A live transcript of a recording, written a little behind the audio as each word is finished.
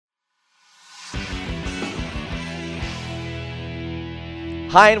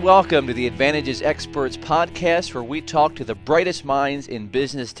Hi, and welcome to the Advantages Experts podcast, where we talk to the brightest minds in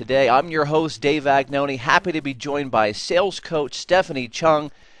business today. I'm your host, Dave Agnoni, happy to be joined by sales coach Stephanie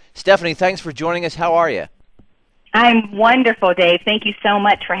Chung. Stephanie, thanks for joining us. How are you? I'm wonderful, Dave. Thank you so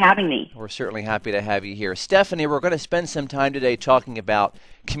much for having me. We're certainly happy to have you here. Stephanie, we're going to spend some time today talking about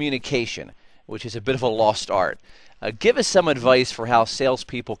communication, which is a bit of a lost art. Give us some advice for how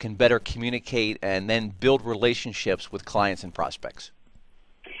salespeople can better communicate and then build relationships with clients and prospects.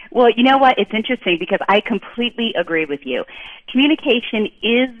 Well, you know what? It's interesting because I completely agree with you. Communication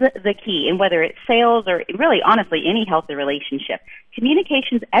is the key, and whether it's sales or really, honestly, any healthy relationship,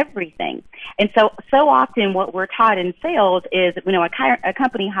 communication's everything. And so often what we're taught in sales is, a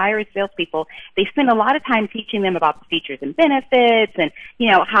company hires salespeople. They spend a lot of time teaching them about the features and benefits and,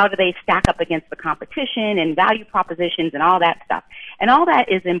 how do they stack up against the competition and value propositions and all that stuff. And all that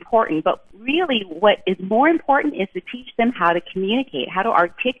is important, but really what is more important is to teach them how to communicate, how to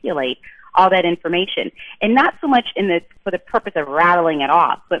articulate all that information, and not so much for the purpose of rattling it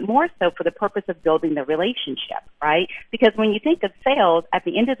off, but more so for the purpose of building the relationship, right? Because when you think of sales, at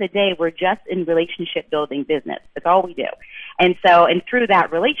the end of the day, we're just in relationship building business. That's all we do. And through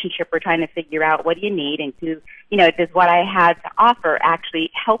that relationship, we're trying to figure out what do you need, and does what I had to offer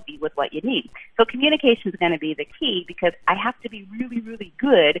actually help you with what you need? So communication is going to be the key, because I have to be really, really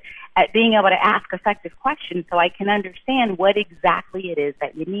good at being able to ask effective questions so I can understand what exactly it is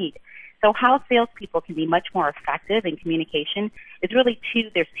that you need. So how salespeople can be much more effective in communication is really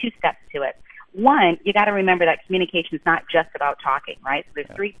there's two steps to it. One, you got to remember that communication is not just about talking, right? So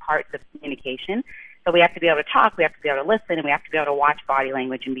there's three parts of communication. So we have to be able to talk, we have to be able to listen, and we have to be able to watch body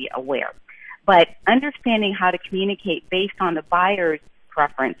language and be aware. But understanding how to communicate based on the buyer's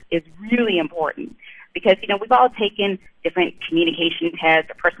preference is really important, because, we've all taken different communication tests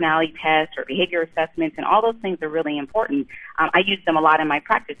or personality tests or behavior assessments, and all those things are really important. I use them a lot in my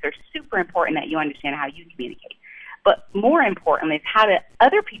practice. They're super important that you understand how you communicate. But more importantly is how do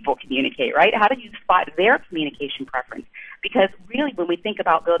other people communicate, right? How do you spot their communication preference? Because really, when we think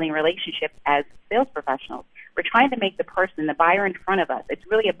about building relationships as sales professionals, we're trying to make the person, the buyer in front of us, it's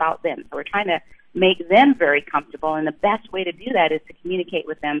really about them. So we're trying to make them very comfortable, and the best way to do that is to communicate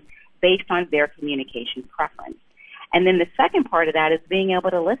with them based on their communication preference. And then the second part of that is being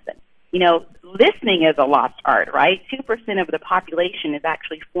able to listen. Listening is a lost art, right? 2% of the population is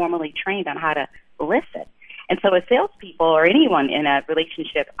actually formally trained on how to listen. And so as salespeople or anyone in a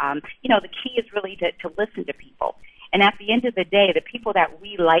relationship, the key is really to listen to people. And at the end of the day, the people that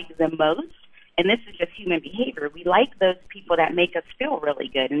we like the most, and this is just human behavior, we like those people that make us feel really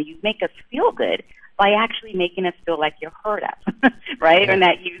good. And you make us feel good by actually making us feel like you're heard of, right? Yeah. And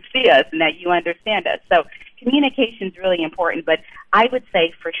that you see us and that you understand us. So communication is really important. But I would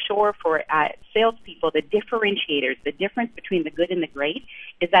say for sure for salespeople, the differentiators, the difference between the good and the great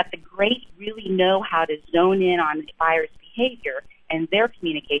is that the great really know how to zone in on the buyer's behavior and their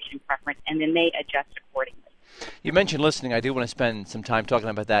communication preference, and then they adjust accordingly. You mentioned listening. I do want to spend some time talking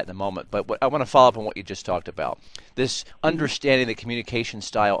about that in a moment, but I want to follow up on what you just talked about. This understanding the communication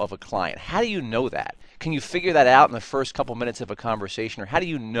style of a client. How do you know that? Can you figure that out in the first couple minutes of a conversation, or how do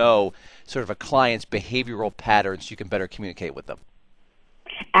you know sort of a client's behavioral patterns so you can better communicate with them?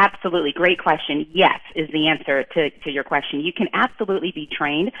 Absolutely. Great question. Yes is the answer to your question. You can absolutely be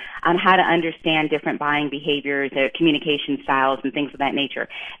trained on how to understand different buying behaviors, communication styles, and things of that nature.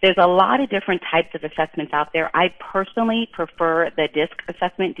 There's a lot of different types of assessments out there. I personally prefer the DISC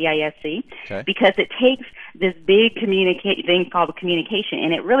assessment, D-I-S-C, okay, because it takes this big thing called communication,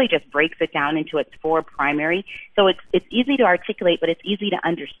 and it really just breaks it down into its four primary. So it's easy to articulate, but it's easy to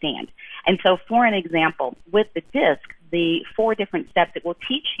understand. And so for an example, with the DISC, the four different steps, it will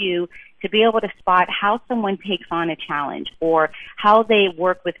teach you to be able to spot how someone takes on a challenge or how they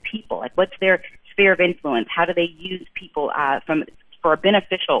work with people, like what's their sphere of influence, how do they use people for a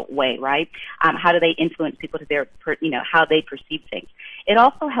beneficial way, right? How do they influence people to how they perceive things. It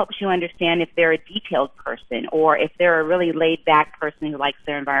also helps you understand if they're a detailed person or if they're a really laid-back person who likes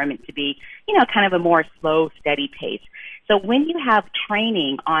their environment to be, kind of a more slow, steady pace. So when you have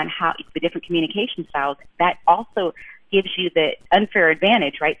training on how the different communication styles, that also gives you the unfair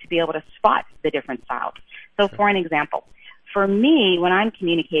advantage, right, to be able to spot the different styles. So for an example, for me, when I'm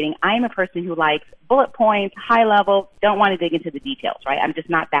communicating, I'm a person who likes bullet points, high level, don't want to dig into the details, right? I'm just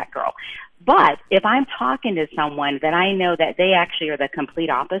not that girl. But if I'm talking to someone that I know that they actually are the complete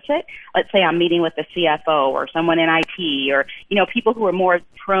opposite, let's say I'm meeting with the CFO or someone in IT or, people who are more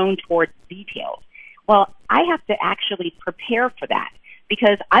prone towards details, well, I have to actually prepare for that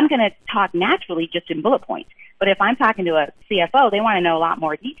because I'm going to talk naturally just in bullet points. But if I'm talking to a CFO, they want to know a lot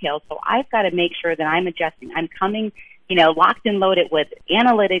more details. So I've got to make sure that I'm adjusting. I'm coming locked and loaded with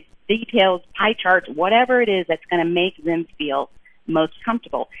analytics, details, pie charts, whatever it is that's going to make them feel most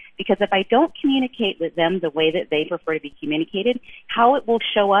comfortable. Because if I don't communicate with them the way that they prefer to be communicated, how it will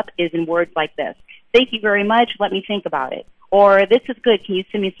show up is in words like this: thank you very much, let me think about it. Or, this is good, can you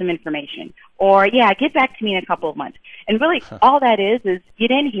send me some information? Or, yeah, get back to me in a couple of months. And really, all that is you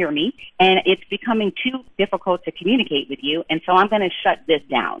didn't hear me, and it's becoming too difficult to communicate with you, and so I'm going to shut this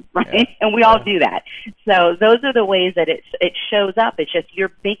down, right? Yeah. And we all do that. So those are the ways that it shows up. It's just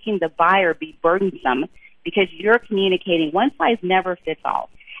you're making the buyer be burdensome because you're communicating. One size never fits all.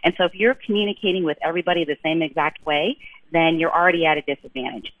 And so if you're communicating with everybody the same exact way, then you're already at a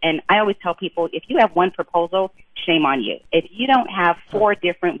disadvantage. And I always tell people, if you have one proposal, shame on you. If you don't have 4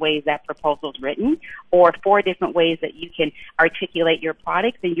 different ways that proposal's written or 4 different ways that you can articulate your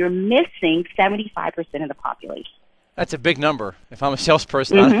product, then you're missing 75% of the population. That's a big number. If I'm a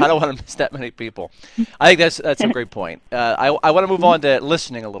salesperson, I don't want to miss that many people. I think that's a great point. I want to move on to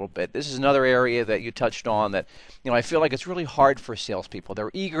listening a little bit. This is another area that you touched on that, I feel like it's really hard for salespeople.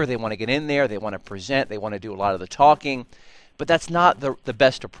 They're eager. They want to get in there. They want to present. They want to do a lot of the talking. But that's not the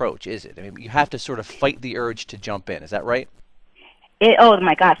best approach, is it? I mean, you have to sort of fight the urge to jump in. Is that right? Oh,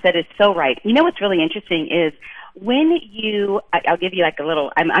 my gosh, that is so right. What's really interesting is when I'll give you like a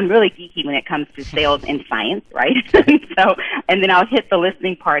little, I'm really geeky when it comes to sales and science, right? And then I'll hit the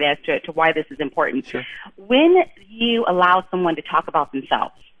listening part as to why this is important. Sure. When you allow someone to talk about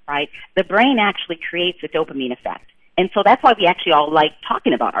themselves, right, the brain actually creates a dopamine effect. And so that's why we actually all like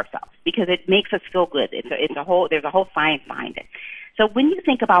talking about ourselves, because it makes us feel good. There's a whole science behind it. So when you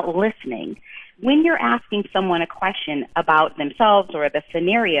think about listening, when you're asking someone a question about themselves or the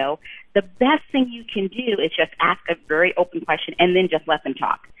scenario, the best thing you can do is just ask a very open question and then just let them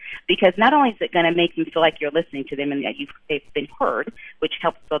talk. Because not only is it going to make them feel like you're listening to them and that they've been heard, which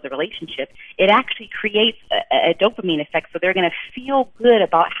helps build the relationship, it actually creates a dopamine effect, so they're going to feel good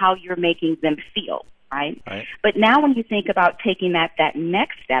about how you're making them feel. Right? But now when you think about taking that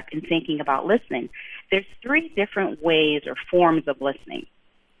next step and thinking about listening, there's 3 different ways or forms of listening.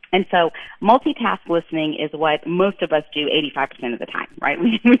 And so multitask listening is what most of us do 85% of the time, right?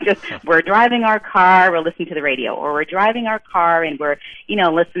 We're driving our car, we're listening to the radio, or we're driving our car and we're,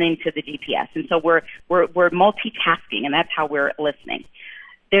 listening to the GPS. And so we're multitasking, and that's how we're listening.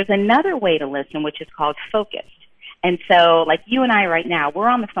 There's another way to listen, which is called focused. And so, like you and I right now, we're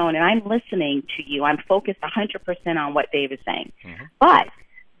on the phone and I'm listening to you. I'm focused 100% on what Dave is saying. Mm-hmm. But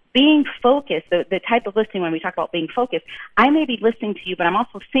being focused, the type of listening when we talk about being focused, I may be listening to you, but I'm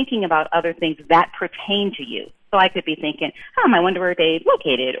also thinking about other things that pertain to you. So I could be thinking, I wonder where Dave's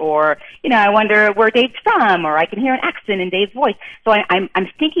located, or, I wonder where Dave's from, or I can hear an accent in Dave's voice. So I'm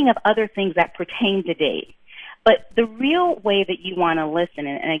thinking of other things that pertain to Dave. But the real way that you want to listen,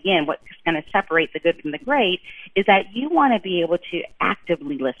 and again, what's going to separate the good from the great, is that you want to be able to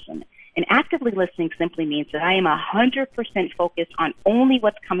actively listen. And actively listening simply means that I am 100% focused on only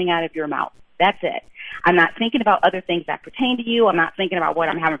what's coming out of your mouth. That's it. I'm not thinking about other things that pertain to you. I'm not thinking about what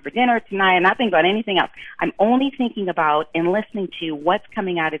I'm having for dinner tonight. I'm not thinking about anything else. I'm only thinking about and listening to what's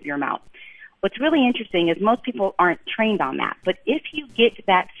coming out of your mouth. What's really interesting is most people aren't trained on that. But if you get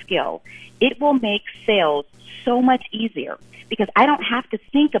that skill, it will make sales so much easier, because I don't have to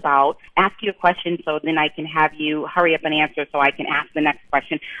think about ask you a question so then I can have you hurry up and answer so I can ask the next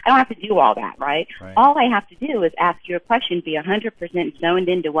question. I don't have to do all that, right? All I have to do is ask you a question, be 100% zoned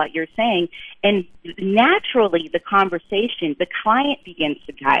into what you're saying, and naturally the conversation, the client begins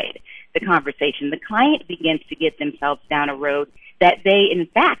to guide the conversation. The client begins to get themselves down a road that they, in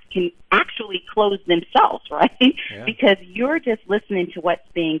fact, can actually close themselves, right? Yeah. Because you're just listening to what's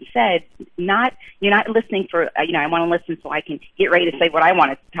being said. You're not listening for, I want to listen so I can get ready to say what I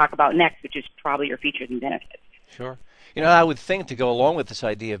want to talk about next, which is probably your features and benefits. Sure. I would think to go along with this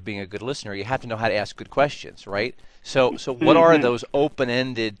idea of being a good listener, you have to know how to ask good questions, right? So what are those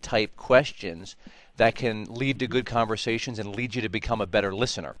open-ended type questions that can lead to good conversations and lead you to become a better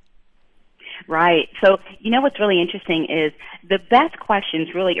listener? Right. So, what's really interesting is the best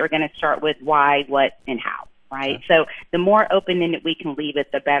questions really are going to start with why, what, and how, right? Okay. So the more open-ended we can leave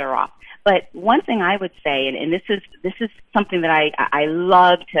it, the better off. But one thing I would say, and this is something that I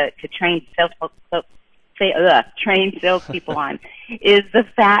love to train train salespeople on, is the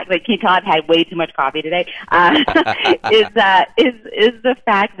fact that, can you tell I've had way too much coffee today? Is the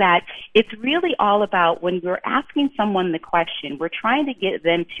fact that it's really all about when we're asking someone the question, we're trying to get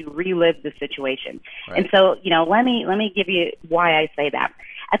them to relive the situation. Right. And so, let me give you why I say that.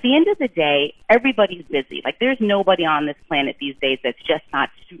 At the end of the day, everybody's busy. Like, there's nobody on this planet these days that's just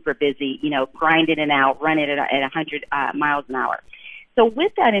not super busy, grinding it out, running it at 100 miles an hour. So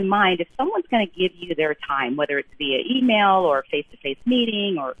with that in mind, if someone's going to give you their time, whether it's via email or a face-to-face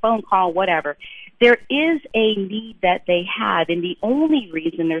meeting or a phone call, whatever, there is a need that they have. And the only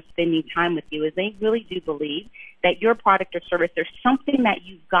reason they're spending time with you is they really do believe that your product or service, there's something that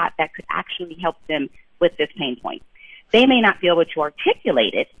you've got that could actually help them with this pain point. They may not be able to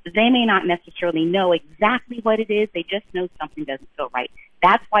articulate it. They may not necessarily know exactly what it is. They just know something doesn't feel right.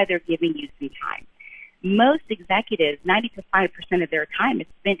 That's why they're giving you some time. Most executives, 95% of their time is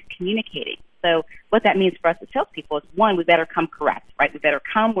spent communicating. So what that means for us as salespeople is, one, we better come correct, right? We better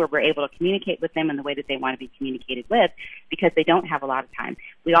come where we're able to communicate with them in the way that they want to be communicated with, because they don't have a lot of time.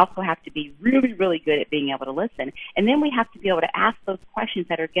 We also have to be really, really good at being able to listen. And then we have to be able to ask those questions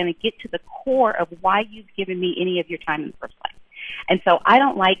that are going to get to the core of why you've given me any of your time in the first place. And so I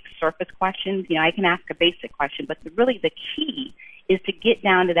don't like surface questions. You know, I can ask a basic question, but really the key is to get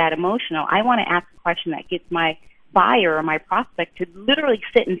down to that emotional. I want to ask a question that gets my buyer or my prospect to literally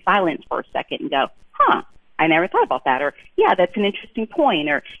sit in silence for a second and go, I never thought about that, or yeah, that's an interesting point,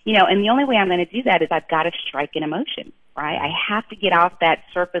 or, you know, and the only way I'm going to do that is I've got to strike an emotion, right? I have to get off that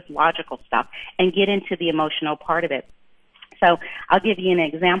surface logical stuff and get into the emotional part of it. So I'll give you an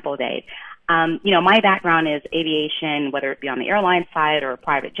example, Dave. You know, my background is aviation, whether it be on the airline side or a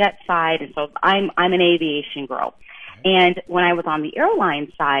private jet side, and so I'm an aviation girl. And when I was on the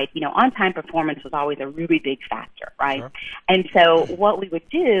airline side, you know, on-time performance was always a really big factor, right? Sure. And so what we would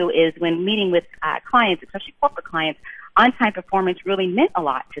do is when meeting with clients, especially corporate clients, on-time performance really meant a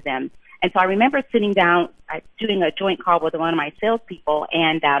lot to them. And so I remember sitting down, doing a joint call with one of my salespeople,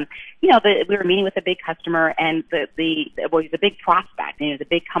 and you know, we were meeting with a big customer, and well, it was a big prospect, and it was a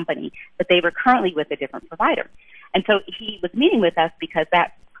big company, but they were currently with a different provider. And so he was meeting with us because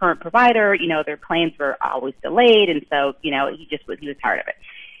that current provider, you know, their planes were always delayed, and so, you know, he was tired of it.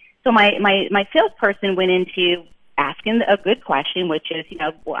 So my salesperson went into asking a good question, which is, you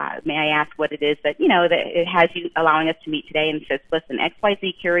know, may I ask what it is that, you know, that it has you allowing us to meet today? And says, listen,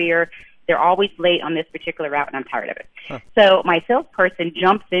 XYZ carrier, they're always late on this particular route, and I'm tired of it. Huh. So my salesperson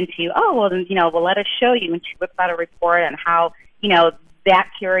jumps into, then, you know, well, let us show you, and she whips out a report on how, you know,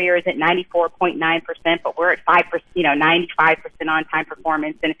 that carrier is at 94.9%, but we're at 5%, you know, 95% on-time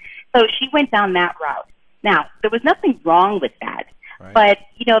performance. And so she went down that route. Now, there was nothing wrong with that. Right. But,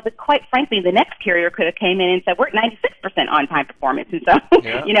 you know, quite frankly, the next carrier could have came in and said, we're at 96% on-time performance. And so,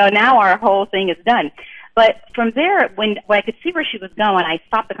 yeah. You know, now our whole thing is done. But from there, when I could see where she was going, I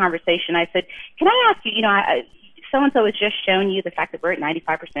stopped the conversation. I said, can I ask you, you know, so-and-so has just shown you the fact that we're at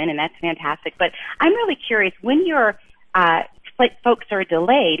 95%, and that's fantastic. But I'm really curious, when your folks are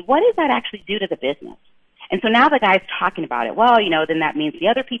delayed, what does that actually do to the business? And so now the guy's talking about it. Well, you know, then that means the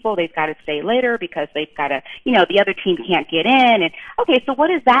other people, they've got to stay later because they've got to, you know, the other team can't get in. And, okay, so what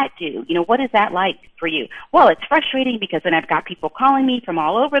does that do? You know, what is that like for you? Well, it's frustrating because then I've got people calling me from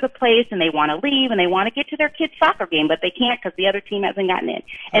all over the place, and they want to leave, and they want to get to their kid's soccer game, but they can't because the other team hasn't gotten in.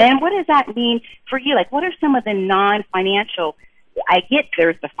 And then what does that mean for you? Like, what are some of the non-financial, I get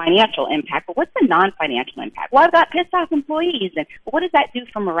there's the financial impact, but what's the non-financial impact? Well, I've got pissed off employees, and what does that do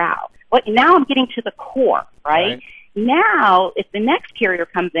for morale? Now I'm getting to the core, right? Now, if the next carrier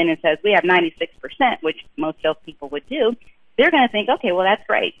comes in and says, we have 96%, which most salespeople would do, they're going to think, okay, well, that's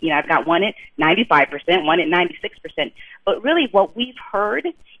great. You know, I've got one at 95%, one at 96%. But really what we've heard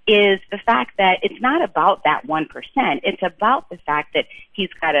is the fact that it's not about that 1%. It's about the fact that he's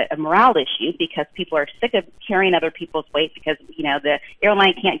got a morale issue because people are sick of carrying other people's weight because, you know, the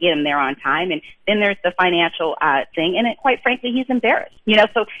airline can't get him there on time. And then there's the financial thing. And quite frankly, he's embarrassed. You know,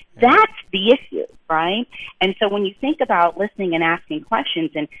 so that's the issue, right? And so when you think about listening and asking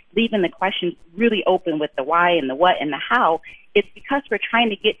questions and leaving the questions really open with the why and the what and the how, it's because we're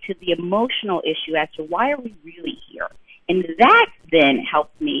trying to get to the emotional issue as to why are we really here. And that then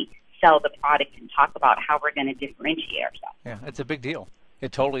helps me sell the product and talk about how we're going to differentiate ourselves. Yeah, it's a big deal.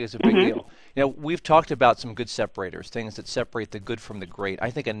 It totally is a big deal. You know, we've talked about some good separators, things that separate the good from the great. I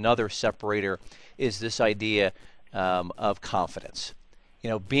think another separator is this idea of confidence. You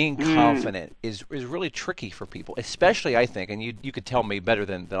know, being confident is really tricky for people, especially, I think, and you could tell me better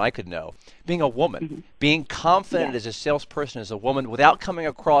than I could know, being a woman. Being confident as a salesperson, as a woman, without coming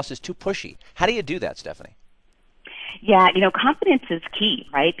across as too pushy. How do you do that, Stephanie? Yeah, you know, confidence is key,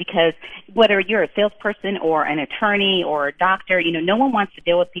 right? Because whether you're a salesperson or an attorney or a doctor, you know, no one wants to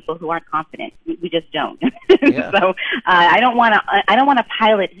deal with people who aren't confident. We just don't. Yeah. So I don't want a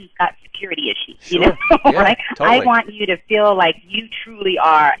pilot who's got security issues, you know, right? Totally. I want you to feel like you truly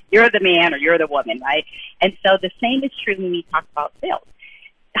are. You're the man or you're the woman, right? And so the same is true when we talk about sales.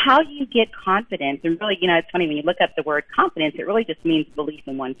 how you get confidence, and really, it's funny when you look up the word confidence, it really just means belief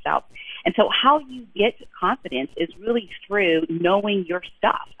in oneself. And so how you get confidence is really through knowing your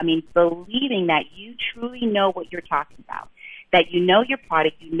stuff. I mean, believing that you truly know what you're talking about, that you know your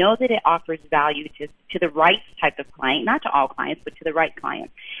product, you know that it offers value to the right type of client, not to all clients, but to the right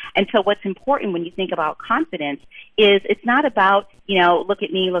client. And so what's important when you think about confidence is it's not about, look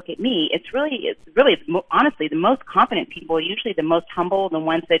at me, look at me. It's really honestly, the most confident people are usually the most humble, the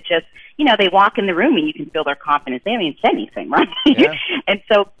ones that just, they walk in the room and you can feel their confidence. They haven't even said anything, right? Yeah. And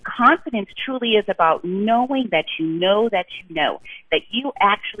so confidence truly is about knowing that you know that you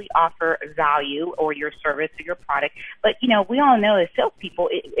actually offer value or your service or your product. But, we all know as salespeople,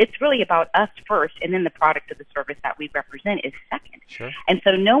 it's really about us first, and then the product or the service that we represent is second. Sure. And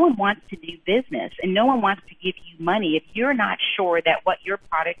so no one wants to do business and no one wants to give you money if you're not sure that what your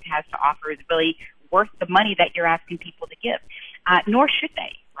product has to offer is really worth the money that you're asking people to give. Nor should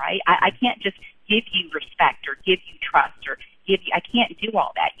they, right? I can't just give you respect or give you trust or I can't do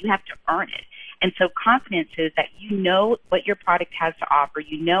all that. You have to earn it. And so confidence is that you know what your product has to offer,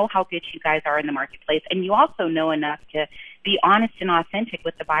 you know how good you guys are in the marketplace, and you also know enough to be honest and authentic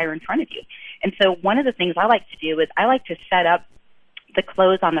with the buyer in front of you. And so one of the things I like to do is I like to set up the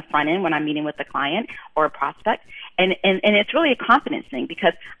close on the front end when I'm meeting with the client or a prospect. And it's really a confidence thing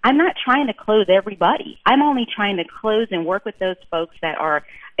because I'm not trying to close everybody. I'm only trying to close and work with those folks that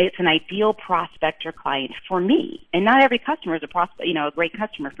it's an ideal prospect or client for me. And not every customer is a great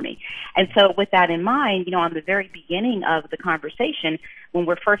customer for me. And so with that in mind, on the very beginning of the conversation, when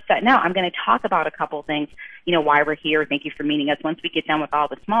we're first setting out, I'm going to talk about a couple of things, why we're here. Thank you for meeting us. Once we get done with all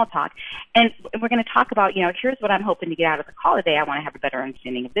the small talk, and we're going to talk about, here's what I'm hoping to get out of the call today. I want to have a better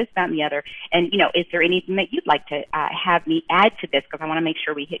understanding of this, that, and the other. And, is there anything that you'd like to have me add to this? Because I want to make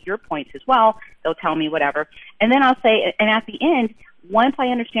sure we hit your points as well. They'll tell me whatever. And then I'll say, and at the end, once I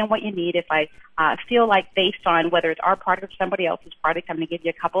understand what you need, if I feel like based on whether it's our product or somebody else's product, I'm going to give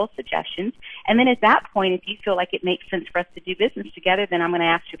you a couple of suggestions. And then at that point, if you feel like it makes sense for us to do business together, then I'm going to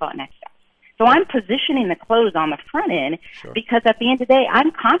ask you about next steps. So I'm positioning the close on the front end because at the end of the day, I'm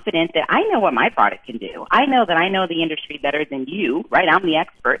confident that I know what my product can do. I know that I know the industry better than you, right? I'm the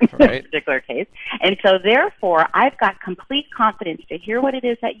expert in this particular case. And so therefore, I've got complete confidence to hear what it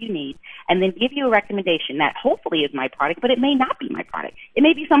is that you need and then give you a recommendation that hopefully is my product, but it may not be my product. It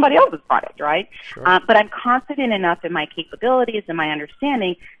may be somebody else's product, right? Sure. But I'm confident enough in my capabilities and my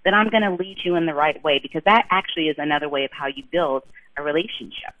understanding that I'm going to lead you in the right way because that actually is another way of how you build a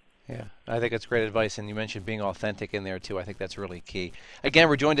relationship. Yeah, I think that's great advice, and you mentioned being authentic in there too. I think that's really key. Again,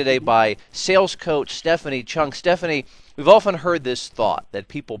 we're joined today by sales coach Stephanie Chung. Stephanie, we've often heard this thought that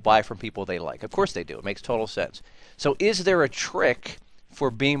people buy from people they like. Of course they do. It makes total sense. So is there a trick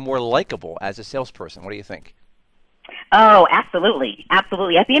for being more likable as a salesperson? What do you think? Oh, absolutely.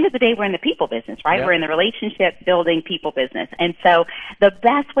 Absolutely. At the end of the day, we're in the people business, right? Yeah. We're in the relationship building people business. And so the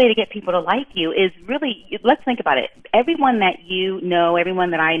best way to get people to like you is really, let's think about it. Everyone that you know,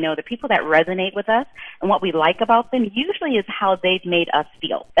 everyone that I know, the people that resonate with us and what we like about them usually is how they've made us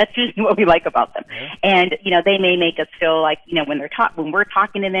feel. That's usually what we like about them. Yeah. And, they may make us feel like, when we're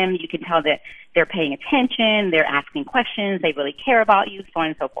talking to them, you can tell that they're paying attention, they're asking questions, they really care about you, so on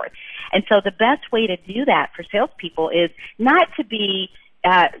and so forth. And so the best way to do that for salespeople is not to be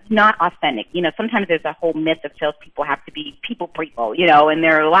not authentic. Sometimes there's a whole myth of salespeople have to be people, and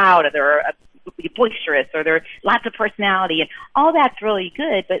they're loud or they're boisterous or they're lots of personality, and all that's really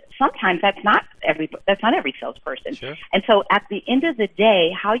good. But sometimes that's not every salesperson. Sure. And so at the end of the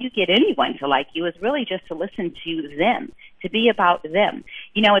day, how you get anyone to like you is really just to listen to them, to be about them.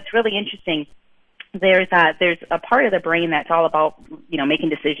 It's really interesting. There's a part of the brain that's all about, making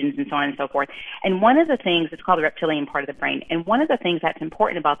decisions and so on and so forth. And one of the things, it's called the reptilian part of the brain. And one of the things that's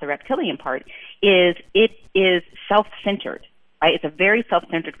important about the reptilian part is it is self-centered, right? It's a very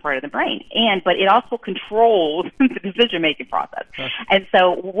self-centered part of the brain. But it also controls the decision-making process. And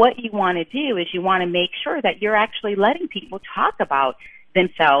so what you want to do is you want to make sure that you're actually letting people talk about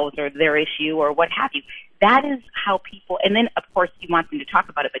themselves or their issue or what have you. That is how people, and then of course you want them to talk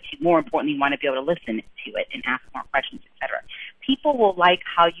about it, but more importantly, you want to be able to listen to it and ask more questions, etc. People will like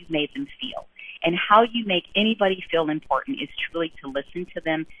how you made them feel. And how you make anybody feel important is truly to listen to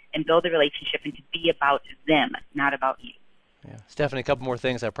them and build a relationship and to be about them, not about you. Yeah. Stephanie, a couple more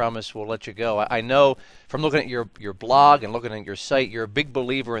things. I promise we'll let you go. I know from looking at your blog and looking at your site, you're a big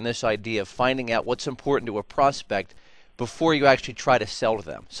believer in this idea of finding out what's important to a prospect before you actually try to sell to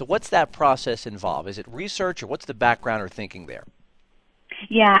them. So what's that process involve? Is it research or what's the background or thinking there?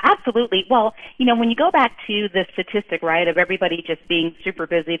 Yeah, absolutely. Well, when you go back to the statistic, right, of everybody just being super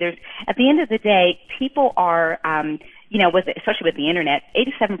busy, at the end of the day, people are especially with the internet,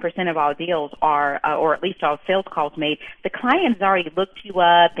 87% of all deals are, or at least all sales calls made, the client has already looked you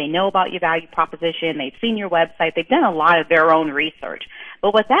up, they know about your value proposition, they've seen your website, they've done a lot of their own research.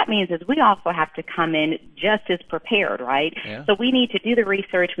 But what that means is we also have to come in just as prepared, right? Yeah. So we need to do the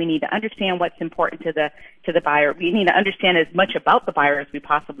research, we need to understand what's important to the buyer, we need to understand as much about the buyer as we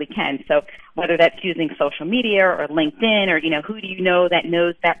possibly can. So whether that's using social media or LinkedIn or, who do you know that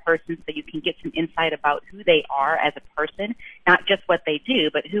knows that person, so you can get some insight about who they are as a person, not just what they do,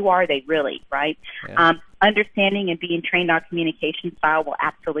 but who are they really, right? Yeah. Understanding and being trained on communication style will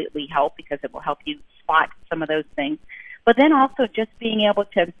absolutely help because it will help you spot some of those things. But then also just being able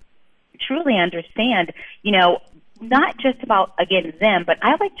to truly understand, not just about, again, them, but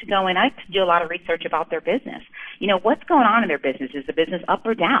I like to go in, I like to do a lot of research about their business. What's going on in their business? Is the business up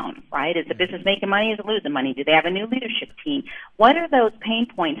or down, right? Is the business making money? Is it losing money? Do they have a new leadership team? What are those pain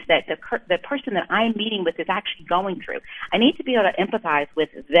points that the person that I'm meeting with is actually going through? I need to be able to empathize with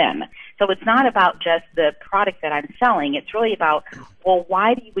them. So it's not about just the product that I'm selling. It's really about, well,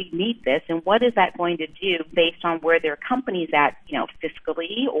 why do we need this, and what is that going to do based on where their company's at,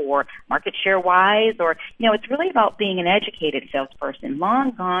 fiscally or market share-wise, or, it's really about being an educated salesperson.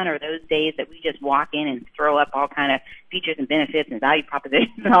 Long gone are those days that we just walk in and throw up all kind of features and benefits and value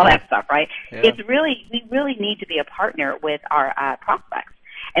propositions and all that stuff, right? Yeah. We really need to be a partner with our prospects.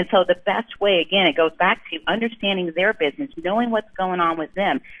 And so the best way, again, it goes back to understanding their business, knowing what's going on with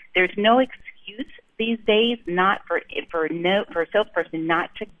them. There's no excuse these days not for a salesperson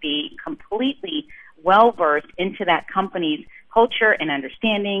not to be completely well-versed into that company's culture and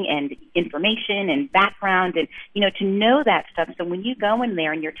understanding and information and background and, to know that stuff. So when you go in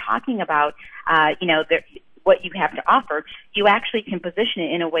there and you're talking about, what you have to offer, you actually can position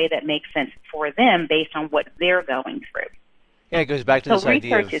it in a way that makes sense for them based on what they're going through. Yeah, it goes back to this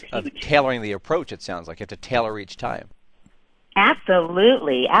idea of tailoring the approach, it sounds like. You have to tailor each time.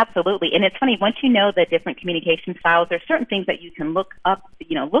 Absolutely, absolutely. And it's funny, once you know the different communication styles, there's certain things that you can look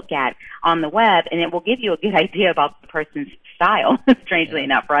at on the web, and it will give you a good idea about the person's style, strangely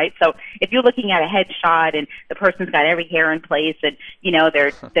enough, right? So if you're looking at a headshot and the person's got every hair in place and,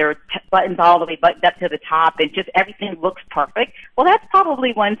 their buttons all the way buttoned up to the top and just everything looks perfect, well, that's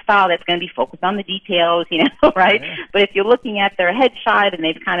probably one style that's going to be focused on the details, right? Yeah. But if you're looking at their headshot and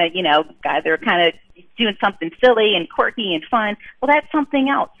they've kind of, they're kind of doing something silly and quirky and fun, well, that's something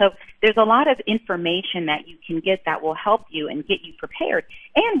else. So there's a lot of information that you can get that will help you and get you prepared.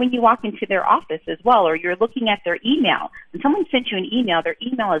 And when you walk into their office as well, or you're looking at their email, when someone sends you an email, their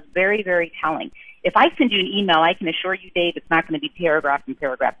email is very, very telling. If I send you an email, I can assure you, Dave, it's not going to be paragraphs and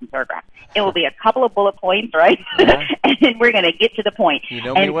paragraphs and paragraphs. It will be a couple of bullet points, right? Uh-huh. And then we're going to get to the point. You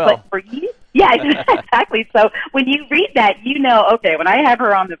know me well. But for you, yeah, exactly. So when you read that, okay, when I have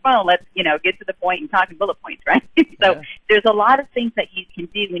her on the phone, let's, get to the point and talk in bullet points, right? So there's a lot of things that you can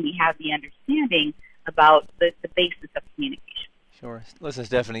do when you have the understanding about the basis of communication. Sure. Listen,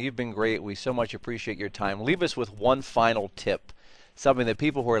 Stephanie, you've been great. We so much appreciate your time. Leave us with one final tip, something that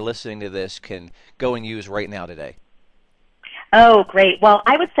people who are listening to this can go and use right now today. Oh, great. Well,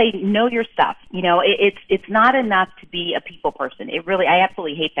 I would say know your stuff. It's not enough to be a people person. I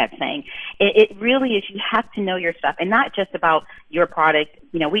absolutely hate that saying. It really is, you have to know your stuff, and not just about your product.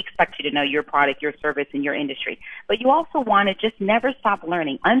 We expect you to know your product, your service, and your industry. But you also want to just never stop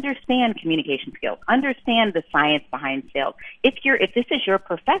learning. Understand communication skills. Understand the science behind sales. If this is your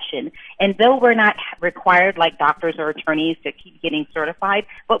profession, and though we're not required like doctors or attorneys to keep getting certified,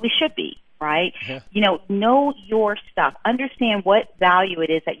 but we should be. Right? Yeah. Know your stuff. Understand what value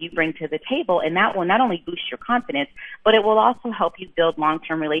it is that you bring to the table, and that will not only boost your confidence, but it will also help you build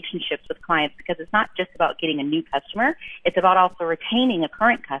long-term relationships with clients, because it's not just about getting a new customer. It's about also retaining a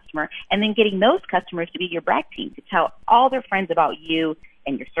current customer and then getting those customers to be your brag team, to tell all their friends about you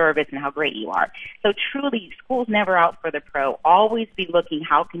and your service and how great you are. So truly, school's never out for the pro. Always be looking,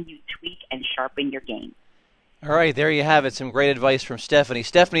 how can you tweak and sharpen your game? All right, there you have it. Some great advice from Stephanie.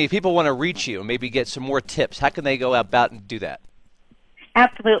 Stephanie, if people want to reach you and maybe get some more tips, how can they go about and do that?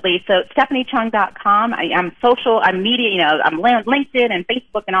 Absolutely. So StephanieChung.com. I'm social, I'm media, I'm LinkedIn and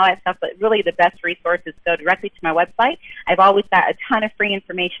Facebook and all that stuff, but really the best resources go directly to my website. I've always got a ton of free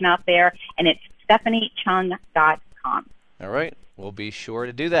information out there, and it's StephanieChung.com. All right. We'll be sure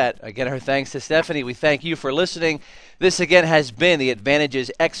to do that. Again, our thanks to Stephanie. We thank you for listening. This, again, has been the Advantages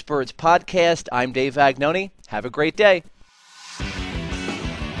Experts Podcast. I'm Dave Vagnoni. Have a great day.